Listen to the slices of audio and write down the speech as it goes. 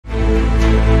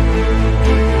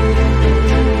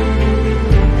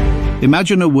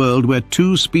Imagine a world where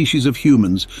two species of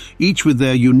humans, each with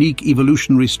their unique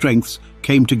evolutionary strengths,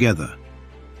 came together.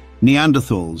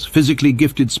 Neanderthals, physically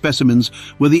gifted specimens,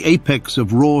 were the apex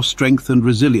of raw strength and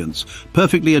resilience,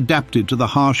 perfectly adapted to the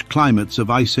harsh climates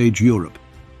of Ice Age Europe.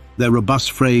 Their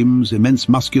robust frames, immense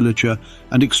musculature,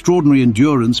 and extraordinary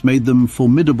endurance made them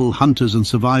formidable hunters and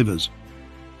survivors.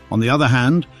 On the other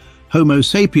hand, Homo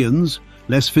sapiens,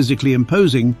 less physically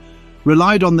imposing,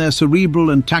 relied on their cerebral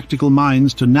and tactical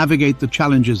minds to navigate the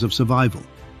challenges of survival.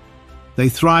 They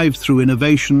thrived through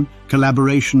innovation,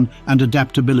 collaboration, and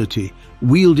adaptability,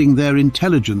 wielding their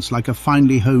intelligence like a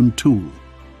finely honed tool.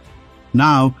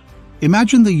 Now,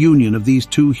 imagine the union of these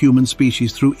two human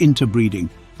species through interbreeding,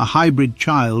 a hybrid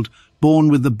child born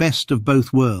with the best of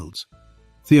both worlds.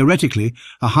 Theoretically,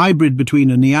 a hybrid between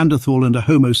a Neanderthal and a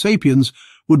Homo sapiens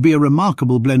would be a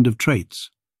remarkable blend of traits.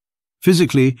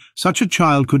 Physically, such a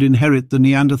child could inherit the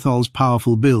Neanderthal's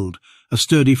powerful build, a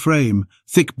sturdy frame,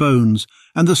 thick bones,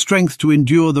 and the strength to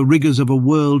endure the rigors of a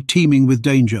world teeming with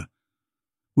danger.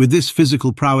 With this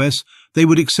physical prowess, they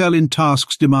would excel in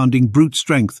tasks demanding brute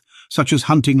strength, such as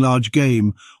hunting large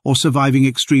game or surviving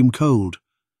extreme cold.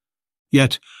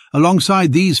 Yet,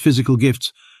 alongside these physical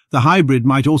gifts, the hybrid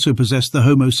might also possess the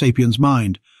Homo sapiens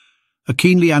mind, a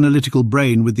keenly analytical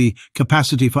brain with the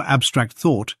capacity for abstract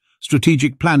thought,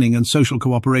 strategic planning and social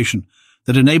cooperation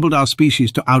that enabled our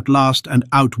species to outlast and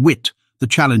outwit the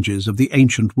challenges of the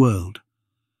ancient world.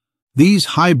 These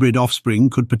hybrid offspring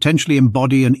could potentially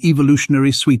embody an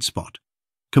evolutionary sweet spot,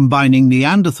 combining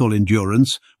Neanderthal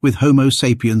endurance with Homo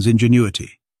sapiens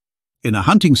ingenuity. In a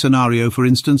hunting scenario, for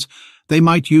instance, they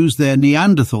might use their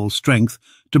Neanderthal strength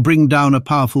to bring down a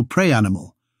powerful prey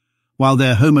animal, while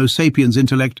their Homo sapiens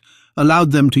intellect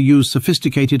allowed them to use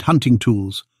sophisticated hunting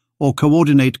tools or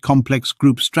coordinate complex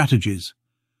group strategies.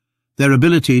 Their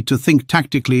ability to think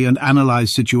tactically and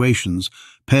analyze situations,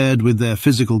 paired with their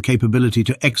physical capability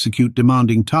to execute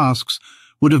demanding tasks,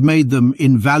 would have made them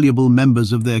invaluable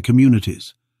members of their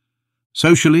communities.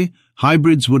 Socially,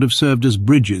 hybrids would have served as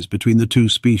bridges between the two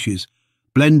species,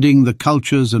 blending the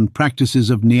cultures and practices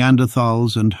of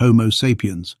Neanderthals and Homo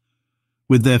sapiens.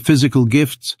 With their physical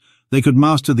gifts, they could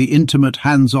master the intimate,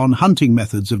 hands-on hunting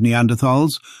methods of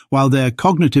Neanderthals, while their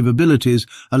cognitive abilities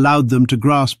allowed them to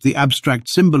grasp the abstract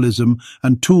symbolism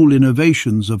and tool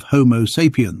innovations of Homo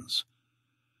sapiens.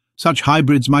 Such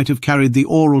hybrids might have carried the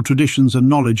oral traditions and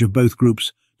knowledge of both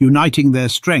groups, uniting their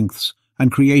strengths and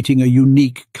creating a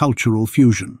unique cultural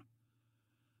fusion.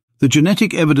 The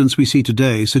genetic evidence we see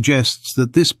today suggests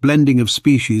that this blending of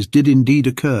species did indeed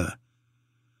occur.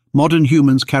 Modern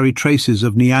humans carry traces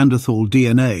of Neanderthal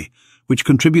DNA, which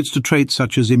contributes to traits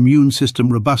such as immune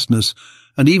system robustness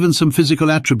and even some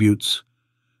physical attributes.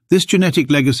 This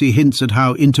genetic legacy hints at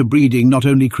how interbreeding not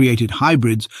only created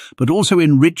hybrids, but also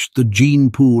enriched the gene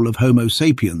pool of Homo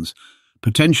sapiens,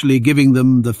 potentially giving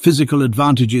them the physical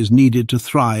advantages needed to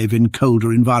thrive in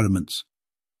colder environments.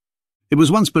 It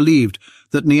was once believed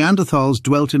that Neanderthals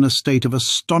dwelt in a state of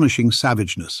astonishing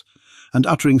savageness, and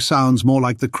uttering sounds more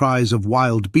like the cries of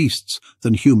wild beasts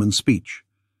than human speech.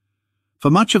 For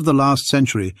much of the last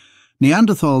century,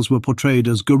 Neanderthals were portrayed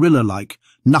as gorilla-like,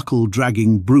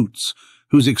 knuckle-dragging brutes,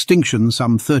 whose extinction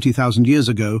some 30,000 years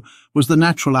ago was the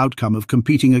natural outcome of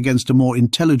competing against a more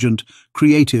intelligent,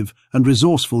 creative, and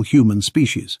resourceful human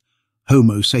species,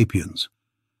 Homo sapiens.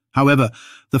 However,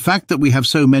 the fact that we have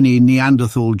so many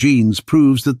Neanderthal genes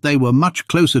proves that they were much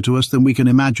closer to us than we can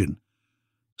imagine.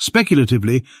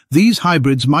 Speculatively, these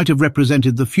hybrids might have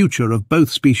represented the future of both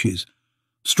species.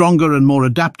 Stronger and more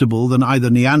adaptable than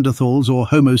either Neanderthals or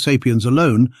Homo sapiens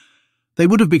alone, they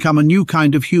would have become a new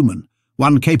kind of human,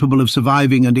 one capable of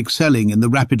surviving and excelling in the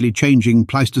rapidly changing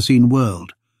Pleistocene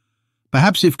world.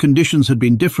 Perhaps if conditions had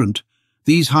been different,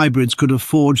 these hybrids could have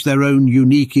forged their own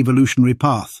unique evolutionary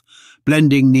path,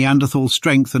 blending Neanderthal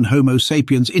strength and Homo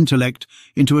sapiens intellect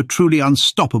into a truly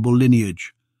unstoppable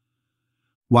lineage.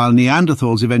 While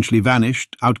Neanderthals eventually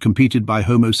vanished, outcompeted by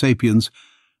Homo sapiens,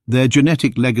 their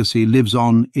genetic legacy lives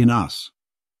on in us.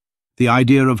 The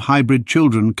idea of hybrid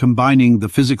children combining the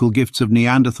physical gifts of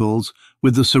Neanderthals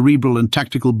with the cerebral and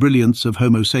tactical brilliance of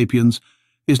Homo sapiens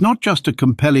is not just a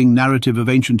compelling narrative of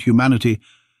ancient humanity,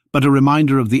 but a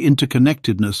reminder of the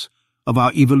interconnectedness of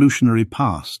our evolutionary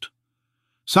past.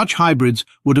 Such hybrids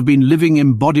would have been living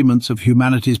embodiments of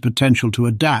humanity's potential to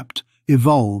adapt,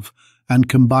 evolve, and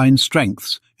combine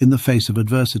strengths in the face of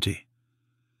adversity.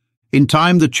 In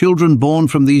time, the children born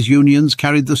from these unions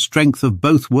carried the strength of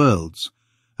both worlds,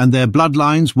 and their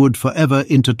bloodlines would forever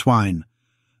intertwine,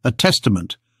 a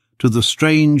testament to the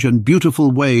strange and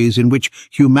beautiful ways in which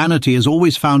humanity has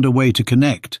always found a way to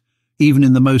connect, even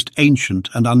in the most ancient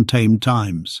and untamed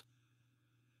times.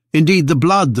 Indeed, the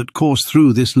blood that coursed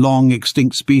through this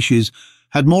long-extinct species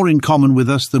had more in common with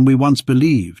us than we once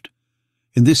believed.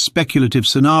 In this speculative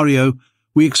scenario,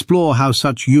 we explore how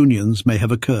such unions may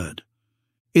have occurred.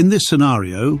 In this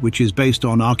scenario, which is based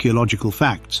on archaeological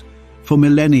facts, for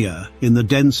millennia in the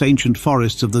dense ancient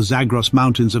forests of the Zagros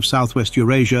Mountains of southwest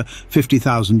Eurasia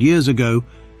 50,000 years ago,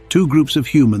 two groups of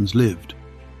humans lived.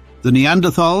 The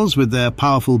Neanderthals, with their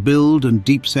powerful build and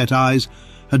deep-set eyes,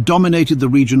 had dominated the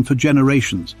region for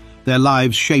generations, their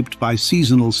lives shaped by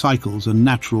seasonal cycles and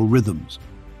natural rhythms.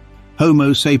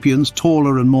 Homo sapiens,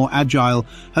 taller and more agile,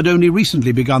 had only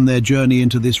recently begun their journey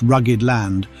into this rugged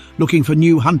land, looking for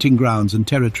new hunting grounds and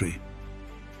territory.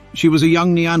 She was a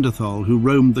young Neanderthal who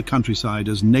roamed the countryside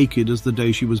as naked as the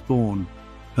day she was born,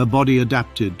 her body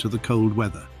adapted to the cold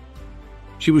weather.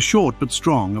 She was short but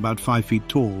strong, about 5 feet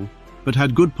tall, but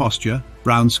had good posture,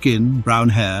 brown skin, brown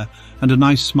hair, and a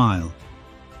nice smile.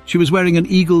 She was wearing an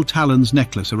eagle talons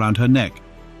necklace around her neck,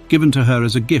 given to her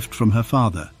as a gift from her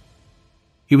father.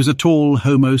 He was a tall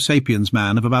Homo sapiens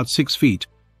man of about 6 feet,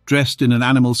 dressed in an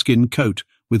animal skin coat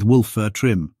with wolf fur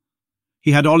trim.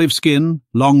 He had olive skin,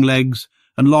 long legs,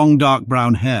 and long dark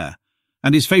brown hair,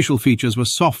 and his facial features were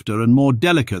softer and more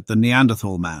delicate than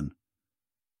Neanderthal man.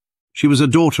 She was a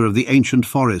daughter of the ancient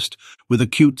forest, with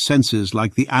acute senses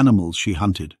like the animals she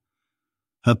hunted.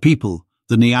 Her people,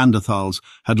 the Neanderthals,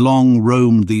 had long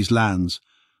roamed these lands,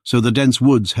 so the dense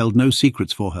woods held no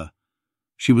secrets for her.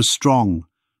 She was strong,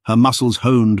 her muscles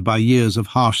honed by years of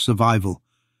harsh survival,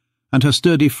 and her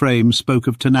sturdy frame spoke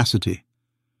of tenacity.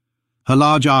 Her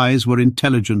large eyes were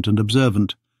intelligent and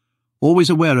observant, always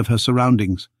aware of her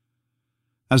surroundings.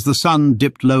 As the sun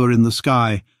dipped lower in the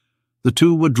sky, the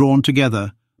two were drawn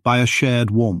together by a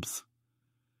shared warmth.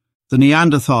 The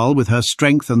Neanderthal, with her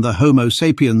strength, and the Homo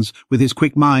sapiens, with his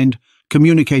quick mind,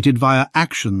 communicated via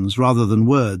actions rather than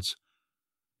words.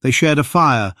 They shared a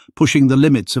fire, pushing the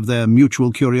limits of their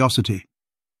mutual curiosity.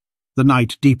 The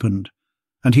night deepened,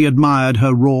 and he admired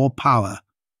her raw power,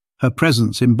 her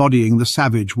presence embodying the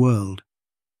savage world.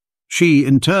 She,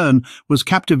 in turn, was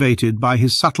captivated by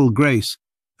his subtle grace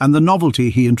and the novelty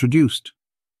he introduced.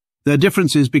 Their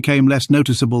differences became less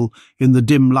noticeable in the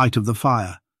dim light of the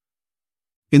fire.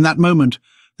 In that moment,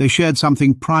 they shared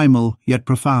something primal yet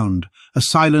profound, a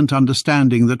silent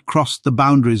understanding that crossed the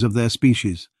boundaries of their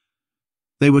species.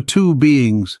 They were two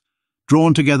beings,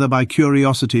 drawn together by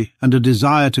curiosity and a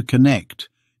desire to connect,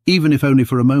 even if only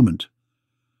for a moment.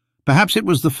 Perhaps it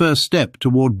was the first step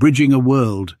toward bridging a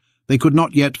world they could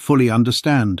not yet fully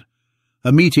understand,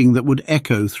 a meeting that would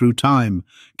echo through time,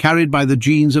 carried by the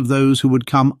genes of those who would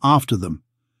come after them.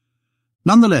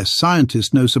 Nonetheless,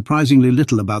 scientists know surprisingly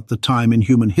little about the time in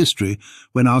human history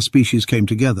when our species came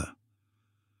together.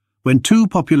 When two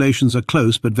populations are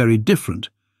close but very different,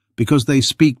 because they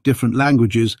speak different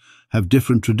languages, have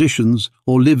different traditions,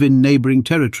 or live in neighboring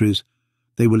territories,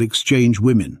 they will exchange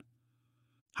women.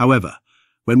 However,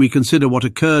 when we consider what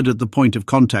occurred at the point of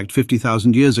contact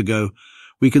 50,000 years ago,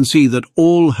 we can see that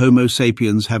all Homo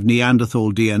sapiens have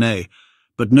Neanderthal DNA,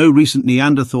 but no recent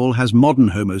Neanderthal has modern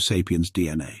Homo sapiens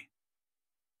DNA.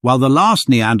 While the last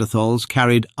Neanderthals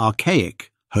carried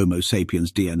archaic Homo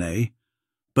sapiens DNA,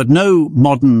 but no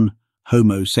modern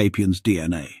Homo sapiens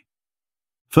DNA.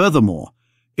 Furthermore,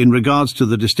 in regards to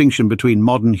the distinction between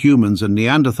modern humans and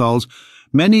Neanderthals,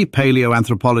 many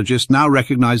paleoanthropologists now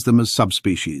recognize them as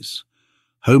subspecies: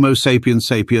 Homo sapiens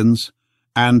sapiens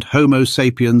and Homo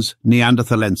sapiens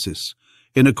neanderthalensis,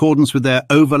 in accordance with their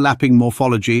overlapping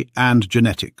morphology and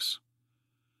genetics.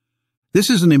 This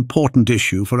is an important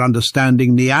issue for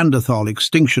understanding Neanderthal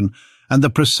extinction and the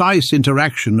precise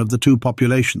interaction of the two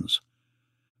populations.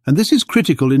 And this is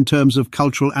critical in terms of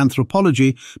cultural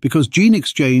anthropology because gene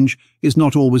exchange is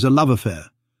not always a love affair.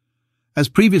 As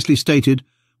previously stated,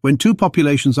 when two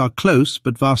populations are close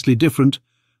but vastly different,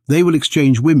 they will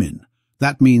exchange women.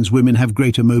 That means women have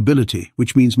greater mobility,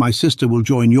 which means my sister will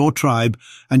join your tribe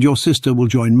and your sister will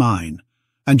join mine.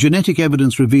 And genetic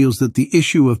evidence reveals that the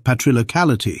issue of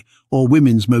patriarchality, or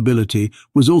women's mobility,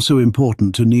 was also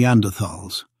important to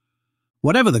Neanderthals.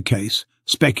 Whatever the case,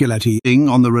 speculating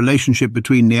on the relationship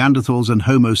between Neanderthals and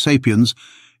Homo sapiens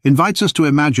invites us to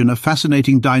imagine a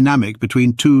fascinating dynamic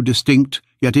between two distinct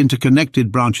yet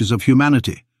interconnected branches of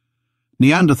humanity.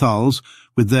 Neanderthals,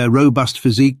 with their robust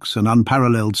physiques and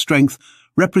unparalleled strength,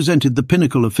 represented the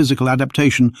pinnacle of physical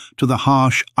adaptation to the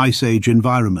harsh Ice Age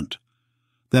environment.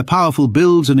 Their powerful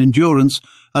builds and endurance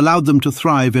allowed them to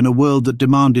thrive in a world that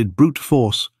demanded brute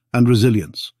force and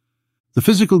resilience. The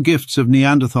physical gifts of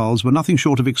Neanderthals were nothing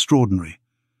short of extraordinary.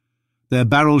 Their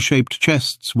barrel-shaped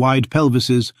chests, wide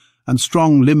pelvises, and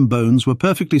strong limb bones were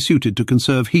perfectly suited to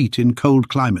conserve heat in cold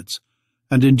climates,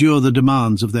 and endure the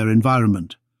demands of their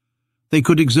environment. They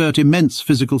could exert immense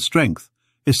physical strength,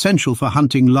 essential for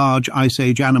hunting large Ice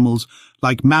Age animals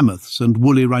like mammoths and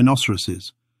woolly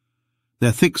rhinoceroses.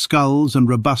 Their thick skulls and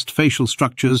robust facial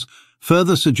structures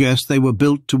further suggest they were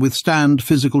built to withstand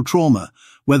physical trauma,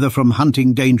 whether from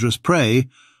hunting dangerous prey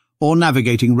or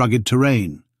navigating rugged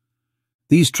terrain.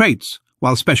 These traits,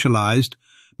 while specialized,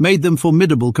 made them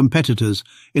formidable competitors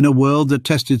in a world that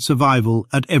tested survival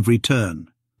at every turn.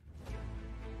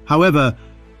 However,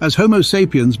 as Homo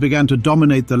sapiens began to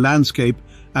dominate the landscape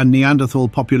and Neanderthal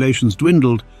populations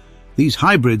dwindled, these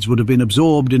hybrids would have been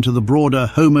absorbed into the broader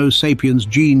Homo sapiens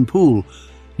gene pool,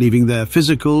 leaving their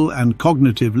physical and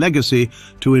cognitive legacy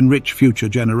to enrich future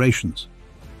generations.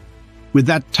 With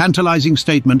that tantalizing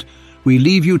statement, we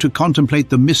leave you to contemplate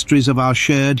the mysteries of our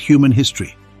shared human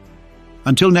history.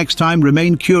 Until next time,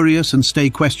 remain curious and stay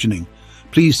questioning.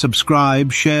 Please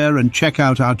subscribe, share, and check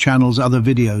out our channel's other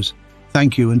videos.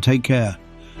 Thank you and take care.